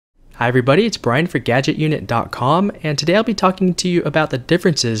Hi everybody, it's Brian for GadgetUnit.com, and today I'll be talking to you about the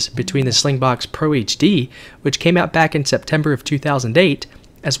differences between the Slingbox PRO-HD, which came out back in September of 2008,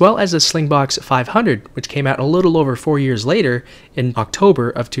 as well as the Slingbox 500, which came out a little over 4 years later in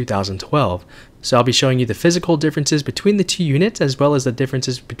October of 2012. So I'll be showing you the physical differences between the two units, as well as the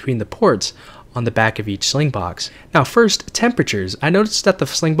differences between the ports on the back of each Slingbox. Now first, temperatures. I noticed that the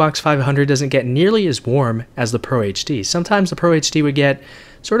Slingbox 500 doesn't get nearly as warm as the PRO-HD. Sometimes the PRO-HD would get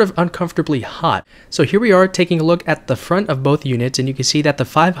sort of uncomfortably hot. So here we are taking a look at the front of both units, and you can see that the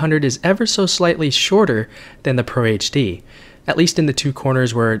 500 is ever so slightly shorter than the PRO-HD, at least in the two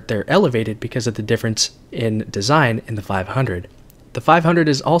corners where they're elevated because of the difference in design in the 500. The 500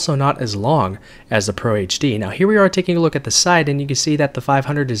 is also not as long as the PRO-HD. Now here we are taking a look at the side, and you can see that the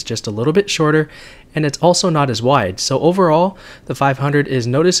 500 is just a little bit shorter, and it's also not as wide. So overall, the 500 is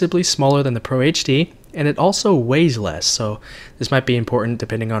noticeably smaller than the PRO-HD, and it also weighs less. So this might be important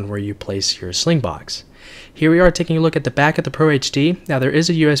depending on where you place your Slingbox. Here we are taking a look at the back of the PRO-HD. Now there is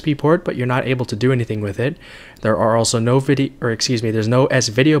a USB port, but you're not able to do anything with it. There are also there's no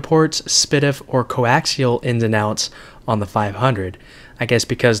S-video ports, SPDIF, or coaxial ins and outs on the 500. I guess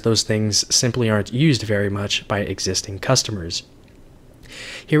because those things simply aren't used very much by existing customers.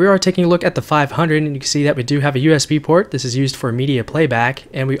 Here we are taking a look at the 500, and you can see that we do have a USB port. This is used for media playback,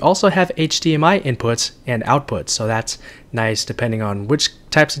 and we also have HDMI inputs and outputs, so that's nice depending on which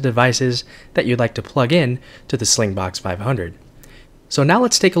types of devices that you'd like to plug in to the Slingbox 500. So now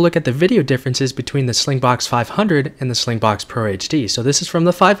let's take a look at the video differences between the Slingbox 500 and the Slingbox PRO-HD. So this is from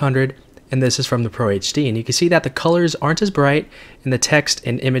the 500, and this is from the PRO-HD, and you can see that the colors aren't as bright, and the text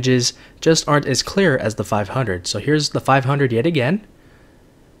and images just aren't as clear as the 500. So here's the 500 yet again,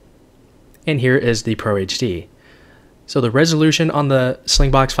 and here is the PRO-HD. So the resolution on the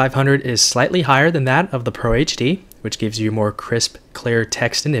Slingbox 500 is slightly higher than that of the PRO-HD, which gives you more crisp, clear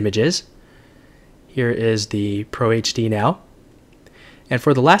text and images. Here is the PRO-HD now. And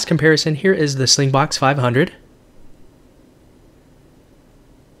for the last comparison, here is the Slingbox 500.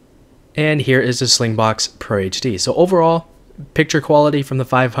 And here is the Slingbox PRO-HD. So overall, picture quality from the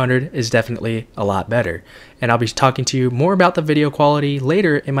 500 is definitely a lot better. And I'll be talking to you more about the video quality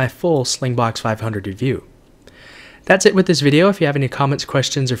later in my full Slingbox 500 review. That's it with this video. If you have any comments,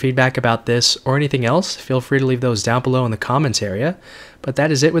 questions, or feedback about this or anything else, feel free to leave those down below in the comments area. But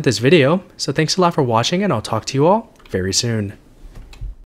that is it with this video. So thanks a lot for watching, and I'll talk to you all very soon.